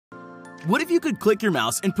What if you could click your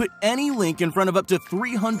mouse and put any link in front of up to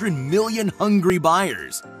 300 million hungry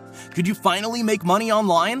buyers? Could you finally make money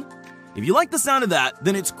online? If you like the sound of that,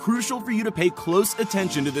 then it's crucial for you to pay close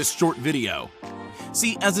attention to this short video.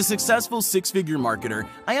 See, as a successful six-figure marketer,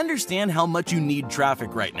 I understand how much you need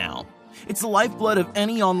traffic right now. It's the lifeblood of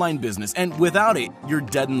any online business, and without it, you're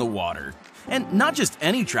dead in the water. And not just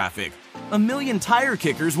any traffic. A million tire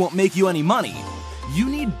kickers won't make you any money. You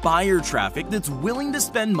need buyer traffic that's willing to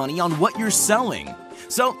spend money on what you're selling.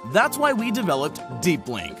 So that's why we developed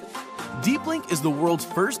DeepLink. DeepLink is the world's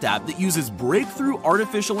first app that uses breakthrough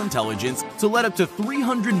artificial intelligence to let up to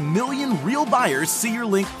 300 million real buyers see your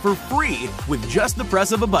link for free with just the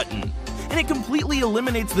press of a button. And it completely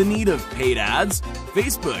eliminates the need of paid ads,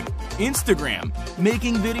 Facebook, Instagram,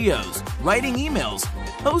 making videos, writing emails,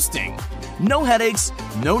 hosting. No headaches,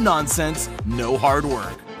 no nonsense, no hard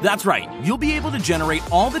work. That's right, you'll be able to generate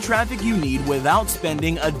all the traffic you need without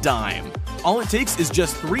spending a dime. All it takes is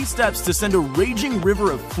just 3 steps to send a raging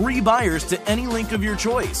river of free buyers to any link of your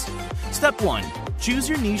choice. Step 1. Choose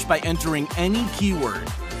your niche by entering any keyword.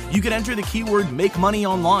 You could enter the keyword "make money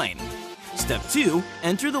online." Step 2.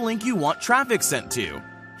 Enter the link you want traffic sent to.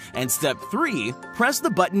 And step 3. Press the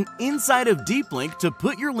button inside of DeepLink to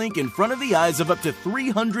put your link in front of the eyes of up to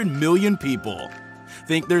 300 million people.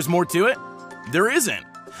 Think there's more to it? There isn't.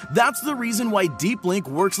 That's the reason why DeepLink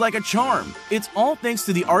works like a charm. It's all thanks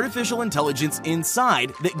to the artificial intelligence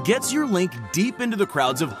inside that gets your link deep into the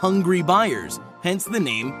crowds of hungry buyers, hence the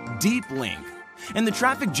name DeepLink. And the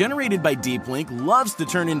traffic generated by DeepLink loves to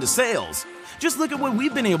turn into sales. Just look at what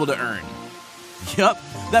we've been able to earn. Yup,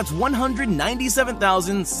 that's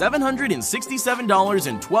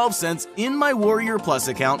 $197,767.12 in my Warrior Plus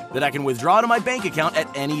account that I can withdraw to my bank account at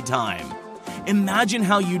any time. Imagine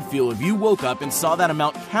how you'd feel if you woke up and saw that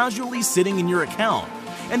amount casually sitting in your account.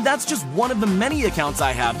 And that's just one of the many accounts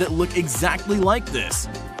I have that look exactly like this.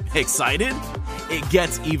 Excited? It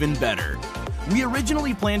gets even better. We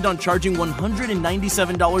originally planned on charging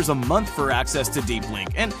 $197 a month for access to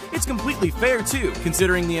DeepLink, and it's completely fair too,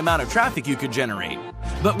 considering the amount of traffic you could generate.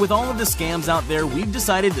 But with all of the scams out there, we've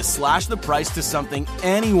decided to slash the price to something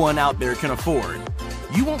anyone out there can afford.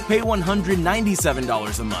 You won't pay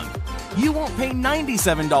 $197 a month. You won't pay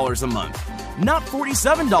 $97 a month. Not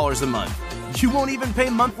 $47 a month. You won't even pay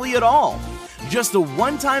monthly at all. Just a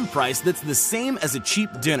one-time price that's the same as a cheap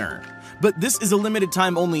dinner. But this is a limited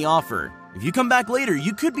time only offer. If you come back later,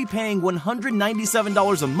 you could be paying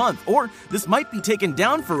 $197 a month, or this might be taken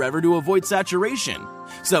down forever to avoid saturation.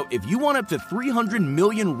 So if you want up to 300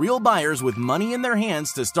 million real buyers with money in their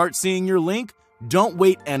hands to start seeing your link, don't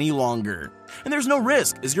wait any longer. And there's no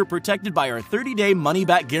risk, as you're protected by our 30-day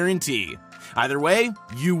money-back guarantee. Either way,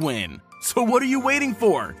 you win. So what are you waiting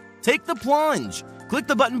for? Take the plunge. Click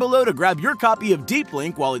the button below to grab your copy of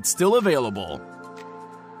DeepLink while it's still available.